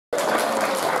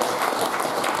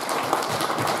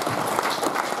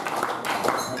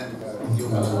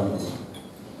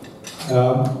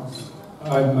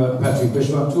I'm Patrick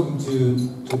Bishop. I'm talking to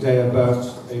you today about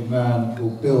a man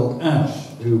called Bill Ash,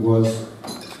 who was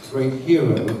a great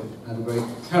hero and a great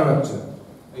character.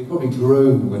 You probably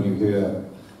groan when you hear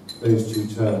those two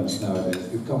terms nowadays.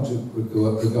 We've come to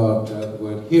regard the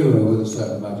word hero with a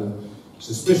certain amount of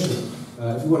suspicion.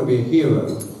 If you want to be a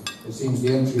hero, it seems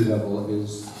the entry level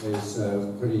is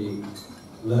pretty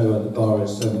low, and the bar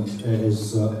is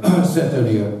set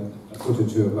only a foot or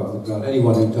two above the ground.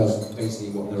 Anyone who does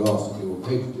basically what they're asked to do or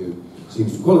paid to do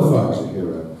seems to qualify as a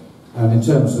hero. And in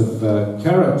terms of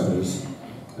characters,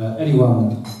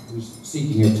 anyone who's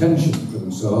seeking attention for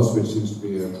themselves, which seems to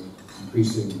be an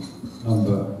increasing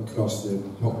number across the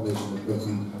population of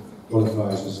Britain,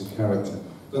 qualifies as a character.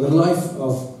 But the life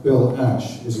of Bill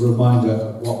Ash is a reminder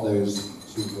of what those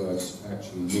two words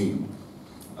actually mean.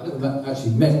 I never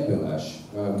actually met Bill Ash.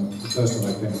 The first time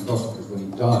I came across him was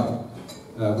when he died,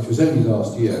 which was only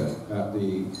last year at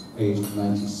the age of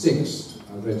 96.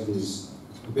 I read his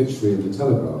obituary in the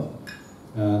Telegraph,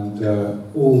 and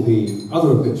all the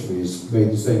other obituaries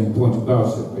made the same point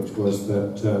about it, which was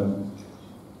that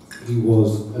he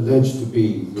was alleged to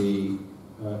be the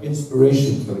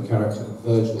inspiration for the character of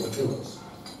Virgil Hills,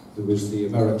 who was the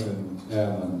American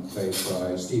airman played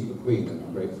by Steve McQueen in the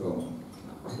great film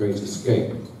The Great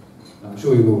Escape. I'm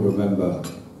sure you all remember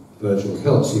Virgil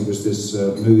Hills. He was this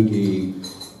moody,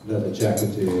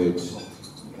 leather-jacketed,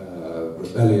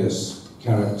 rebellious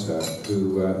character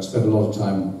who spent a lot of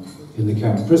time in the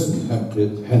camp prison,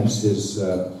 hence his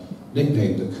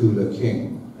nickname, the Cooler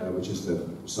King, which is the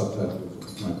subtitle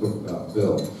of my book about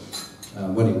Bill.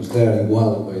 When he was there, he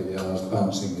whiled away the hours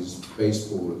bouncing his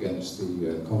baseball against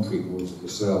the concrete walls of the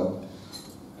cell.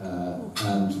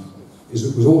 And it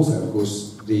was also, of course,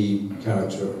 the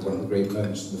character of one of the great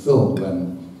moments in the film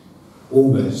when,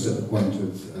 almost at the point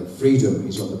of freedom,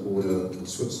 he's on the border with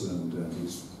Switzerland and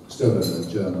he's stolen a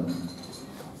German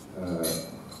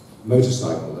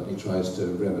motorcycle and he tries to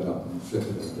rev it up and flip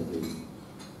it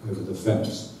over the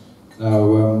fence. Now,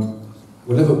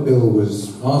 whenever Bill was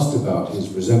asked about his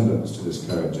resemblance to this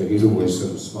character, he'd always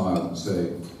sort of smile and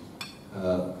say,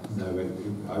 no,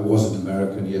 I was an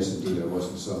American, yes indeed I was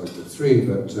in Star Trek 3,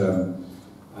 but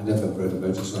I never rode a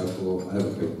motorcycle, I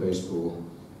never played baseball,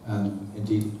 and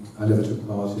indeed I never took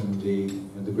part in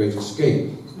the Great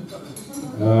Escape.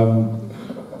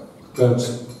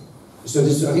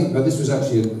 I think this was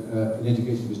actually an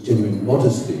indication of his genuine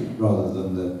modesty rather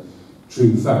than the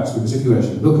true facts, because if you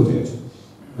actually look at it,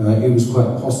 it was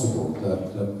quite possible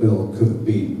that Bill could have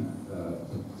been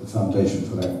the foundation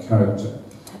for that character.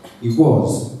 He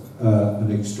was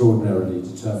an extraordinarily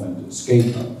determined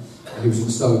escaper. He was in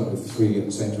Sullivan with 3 at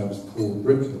the same time as Paul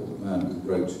Brickhill, the man who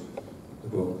wrote the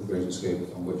book The Great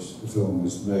Escape, on which the film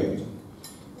was made.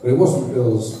 But it wasn't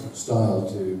Bill's style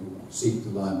to seek the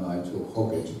limelight or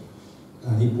hog it.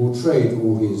 And he portrayed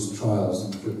all his trials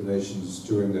and tribulations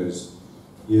during those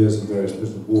years in various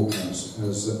prison war camps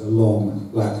as a long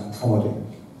black comedy.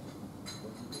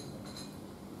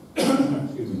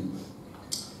 Excuse me.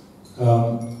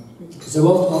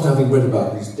 So after having read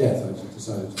about his death, I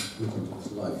decided to look into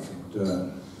his life.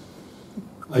 And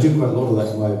I do quite a lot of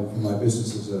that in my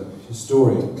business as a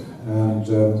historian. And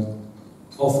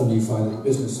often you find that the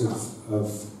business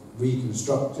of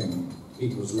reconstructing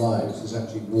people's lives is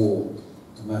actually more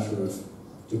a matter of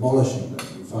demolishing them.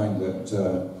 You find that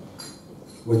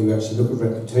when you actually look at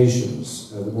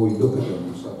reputations, the more you look at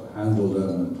them, you start to handle them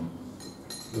and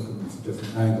look at them from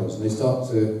different angles, and they start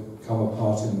to come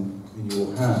apart in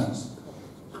your hands.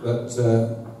 But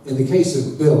in the case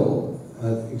of Bill,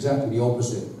 exactly the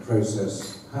opposite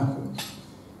process happened.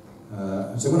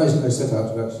 And so when I set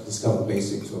out to actually discover the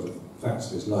basic sort of facts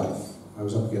of his life, I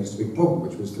was up against a big problem,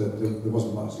 which was that there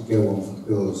wasn't much to go on from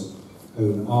Bill's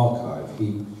own archive.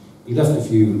 He left a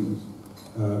few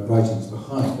writings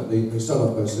behind, but they start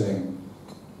off by saying,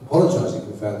 apologising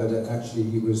for the fact that actually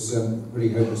he was really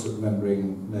hopeless at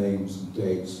remembering names and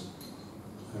dates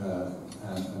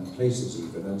and places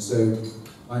even. And so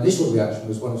my initial reaction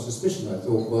was one of suspicion. I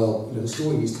thought, well, the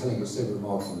story he's telling is so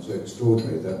remarkable and so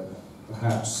extraordinary that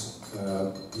perhaps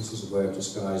this is a way of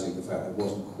disguising the fact that it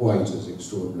wasn't quite as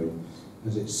extraordinary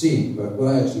as it seemed. But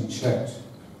when I actually checked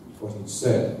what he'd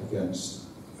said against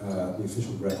the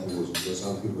official records and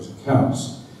other people's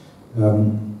accounts,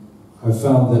 I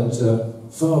found that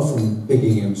far from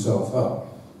bigging himself up,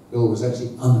 Bill was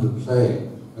actually underplaying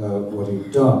what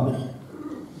he'd done.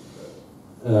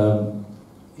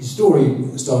 His story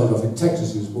started off in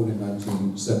Texas. He was born in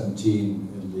 1917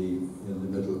 in the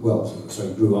middle, well, sorry,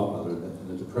 he grew up rather in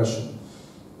the Depression.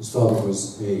 His father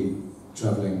was a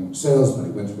travelling salesman.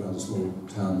 He went around the small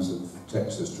towns of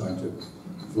Texas trying to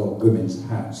flog women's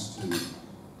hats to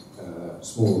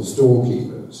small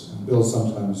storekeepers. And Bill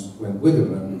sometimes went with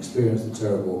him and experienced the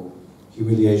terrible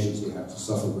humiliations he had to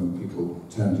suffer when people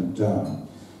turned him down.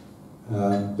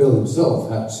 Bill himself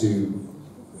had to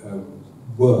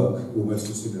work almost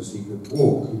as soon as he could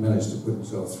walk. He managed to put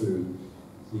himself through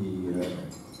the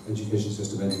education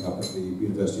system, ending up at the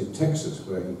University of Texas,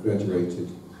 where he graduated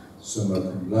summa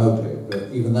cum laude.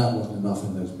 But even that wasn't enough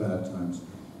in those bad times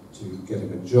to get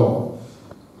him a job.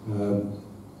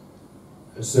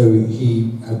 So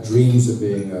he had dreams of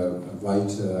being a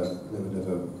writer, they were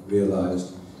never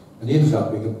realised. And he ended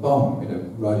up being a bum,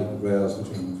 riding the rails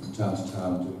from town to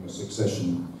town, doing a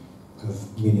succession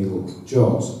of menial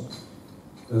jobs.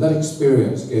 Now, that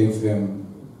experience gave him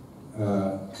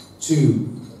two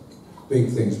big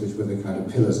things which were the kind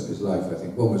of pillars of his life, I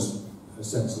think. One was a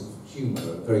sense of humour,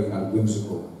 a very kind of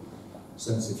whimsical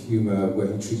sense of humour where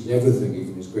he treated everything,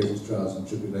 even his greatest trials and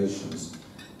tribulations,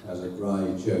 as a dry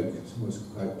joke. It's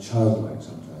almost quite childlike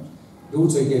sometimes. It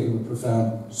also gave him a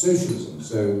profound socialism,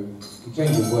 so he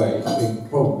came away being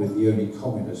probably the only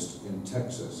communist in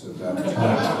Texas at that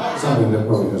time, something that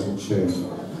probably hasn't changed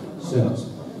since.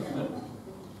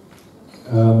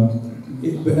 And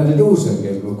it also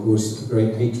gave him, of course, a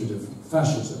great hatred of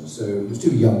fascism. So he was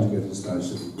too young to go to the Spanish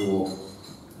Civil War,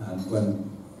 and when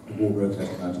the war broke out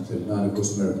in 1939, of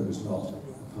course, America was not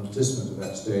a participant at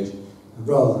that stage. And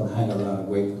rather than hang around and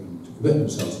wait for them to commit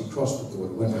themselves, he crossed the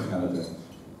border, went to Canada,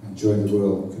 and joined the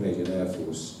Royal Canadian Air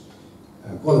Force.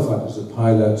 Qualified as a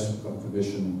pilot, got a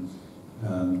commission,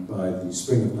 and by the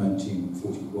spring of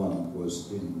 1941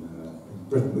 was in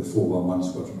Britain with 411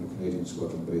 Squadron, a Canadian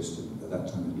squadron based at that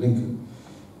time in Lincoln,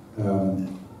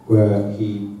 where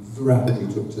he rapidly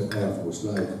took to Air Force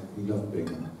life. He loved being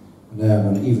an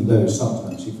airman, even though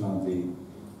sometimes he found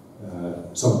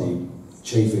some of the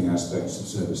chafing aspects of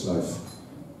service life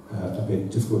a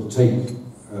bit difficult to take.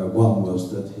 One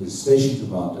was that his station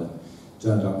commander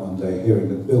turned up one day hearing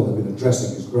that Bill had been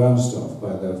addressing his ground staff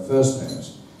by their first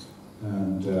names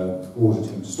and ordered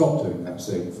him to stop doing that,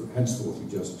 saying henceforth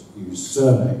you just use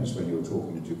surnames when you were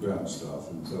talking to ground staff.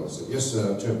 And Bill said, "Yes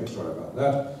sir, I'm terribly sorry about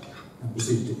that," and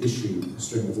proceeded to issue a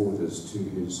string of orders to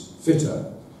his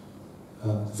fitter.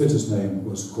 The fitter's name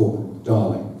was Corporal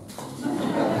Darling.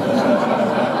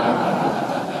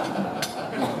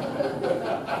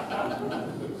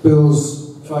 Bill's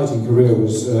fighting career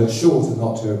was short and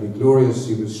not terribly glorious.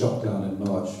 He was shot down in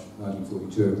March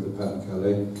 1942 over the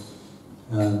Pas-de-Calais,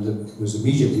 and was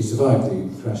immediately survived the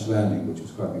crash landing, which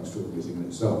was quite an extraordinary thing in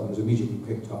itself, and was immediately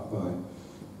picked up by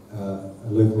a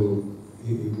local.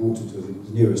 He walked into the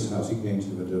nearest house he came to,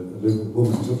 and a local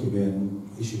woman took him in,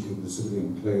 issued him the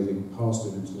civilian clothing, passed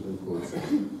him into the local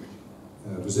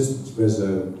resistance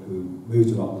réseau, who moved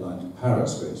him up the line to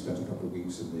Paris, where he spent a couple of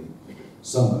weeks in the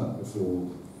summer before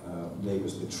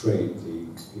neighbours betrayed the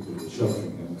people who were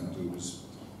sheltering him, and he was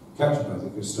captured by the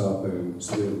Gestapo,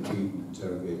 severely beaten,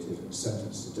 interrogated, and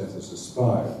sentenced to death as a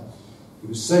spy. He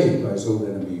was saved by his old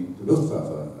enemy, the Luftwaffe.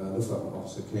 A Luftwaffe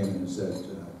officer came in and said,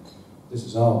 "This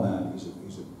is our man,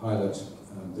 he's a pilot,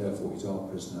 and therefore he's our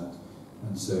prisoner."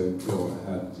 And so Bill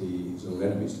had his old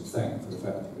enemies to thank for the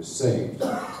fact that he was saved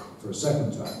for a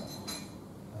second time.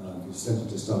 He was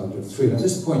sentenced to start at 3. And at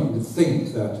this point, you would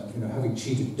think that, having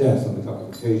cheated death on a couple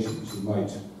of occasions, you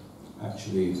might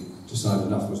actually decide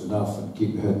enough was enough and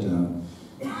keep your head down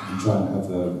and try and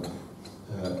have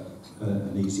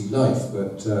an easy life.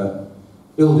 But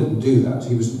Bill didn't do that.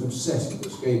 He was obsessed with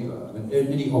escaper. I mean,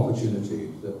 any opportunity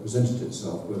that presented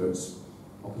itself, whether it's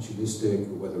opportunistic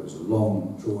or whether it was a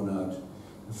long, drawn-out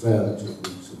affair that took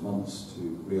weeks or months to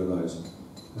realise,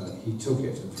 he took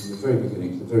it, and from the very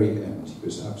beginning to the very end, he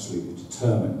was absolutely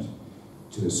determined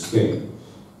to escape.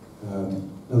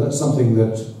 Now that's something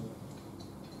that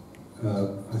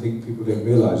I think people don't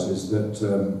realise, is that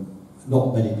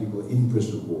not many people in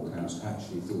prisoner of war camps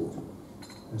actually thought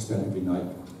and spent every night,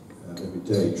 every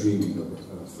day dreaming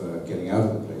of getting out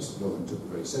of the place. A lot of them took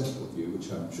a very sensible view, which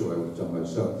I'm sure I would have done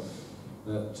myself,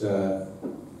 that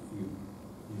you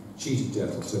cheated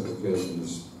death on several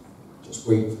occasions, just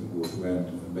wait for the war to end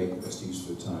and make the best use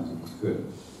of the time that you could.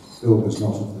 Bill was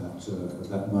not of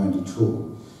that mind at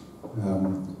all.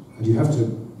 And you have to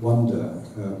wonder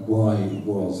why it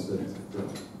was that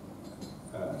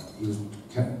he was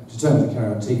determined to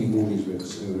carry on taking all these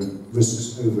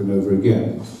risks over and over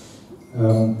again.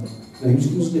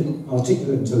 He was an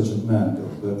articulate, intelligent man,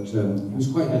 Bill, but he was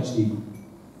quite actually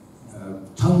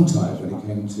tongue-tied when it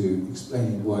came to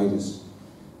explaining why this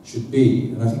should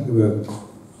be. And I think there were,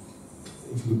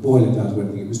 if you could boil it down to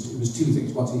anything, it was two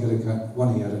things. One,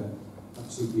 he had an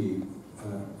absolutely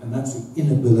an absolute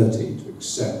inability to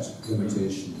accept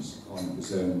limitations on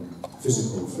his own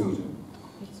physical freedom.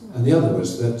 And the other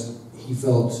was that he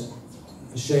felt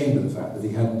ashamed of the fact that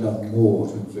he hadn't done more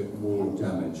to inflict more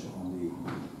damage on the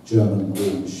German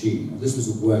war machine. And this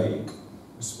was a way,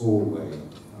 a small way,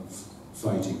 of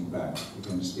fighting back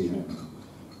against the enemy.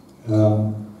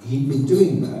 He'd been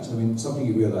doing that. I mean, something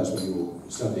you realise when you're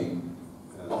studying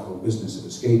the whole business of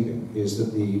escaping is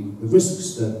that the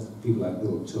risks that people like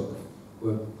Bill took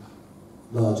were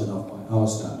large enough by our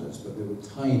standards, but they were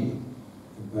tiny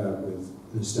compared with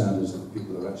the standards of the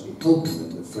people who are actually helping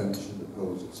them, the French and the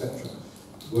Poles, etc.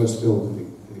 The worst Bill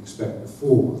could expect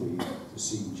before the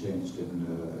scene changed in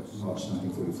March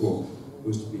 1944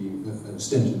 was to be a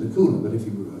stint in the cooler. But if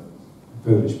you were a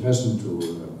Polish peasant or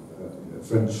a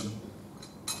French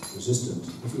resistant,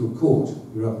 if you were caught,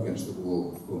 you were up against the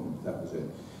wall, boom, that was it.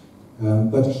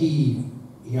 But he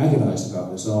agonised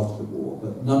about this after the war,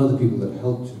 but none of the people that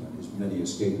helped him in his many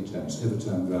escape attempts ever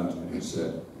turned around to him and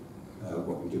said,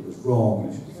 what we did was wrong,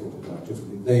 you should have thought it out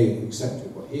differently. They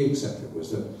accepted, what he accepted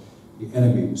was that the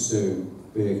enemy was so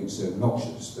big and so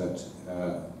obnoxious that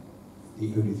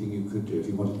the only thing you could do, if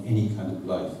you wanted any kind of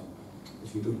life,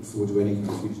 if you looked forward to any kind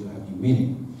of future that had any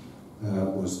meaning,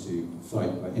 was to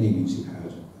fight by any means you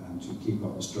had and to keep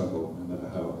up the struggle, no matter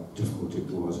how difficult it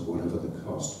was, whatever the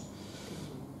cost.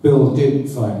 Bill did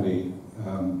finally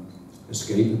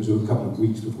escape. It was a couple of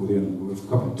weeks before the end of the war, a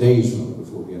couple of days rather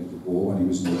before the end of the war, when he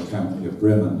was in the camp near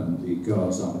Bremen and the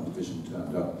Guards Armoured Division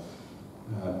turned up.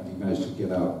 And he managed to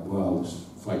get out while this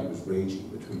fight was raging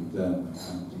between them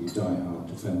and the die-hard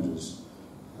defenders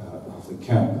of the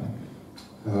camp.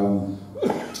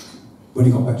 When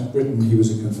he got back to Britain, he was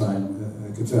a confirmed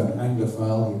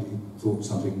Anglophile. He thought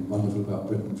something wonderful about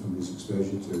Britain from his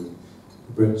exposure to the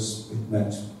Brits he'd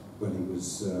met when he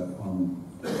was on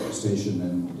station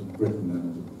in Britain,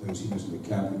 and those he was in the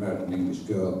camp. He married an English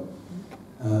girl,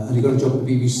 and he got a job at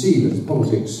the BBC, but his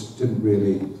politics didn't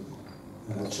really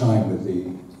chime with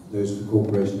those of the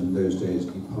corporation in those days,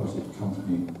 and he parted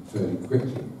company fairly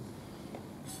quickly.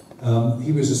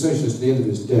 He was a socialist at the end of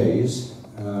his days.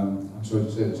 I'm sorry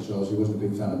to say this, Charles, he wasn't a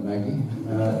big fan of Maggie.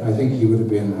 I think he would have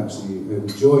been absolutely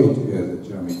overjoyed to hear that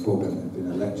Jeremy Corbyn had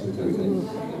been elected, but he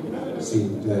didn't see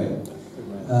the day.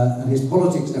 And his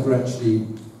politics never actually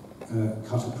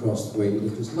cut across the way he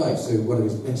lived his life. So one of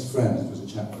his best friends was a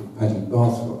chap called Paddy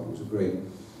Barthrock, who was a great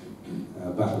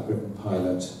Battle of Britain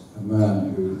pilot, a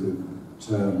man who the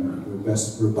term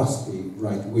robustly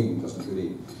right-wing doesn't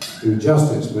really do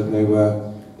justice, but they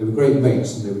were great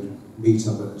mates, and they would meet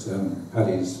up at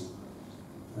Paddy's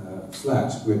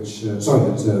flat, at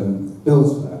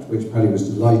Bill's flat, which Paddy was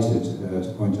delighted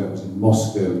to point out was in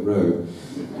Moscow Road,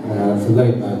 for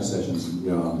late night sessions and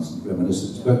yarns and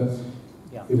reminiscence. But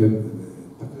you know,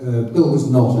 Bill was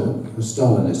not a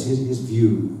Stalinist. His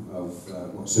view of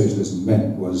what socialism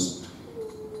meant was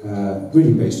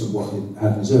really based on what he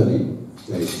had in his early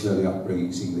days, his early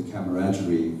upbringing, seeing the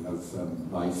camaraderie of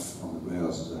life on the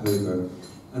rails as a hobo,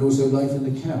 and also life in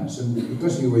the camps. And the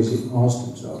question he always asked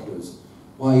himself was,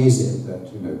 why is it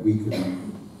that we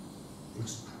can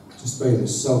display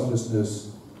this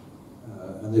selflessness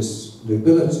and this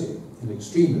nobility in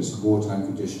extremis in wartime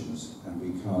conditions, and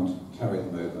we can't carry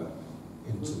them over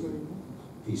into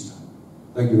peacetime?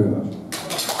 Thank you very much.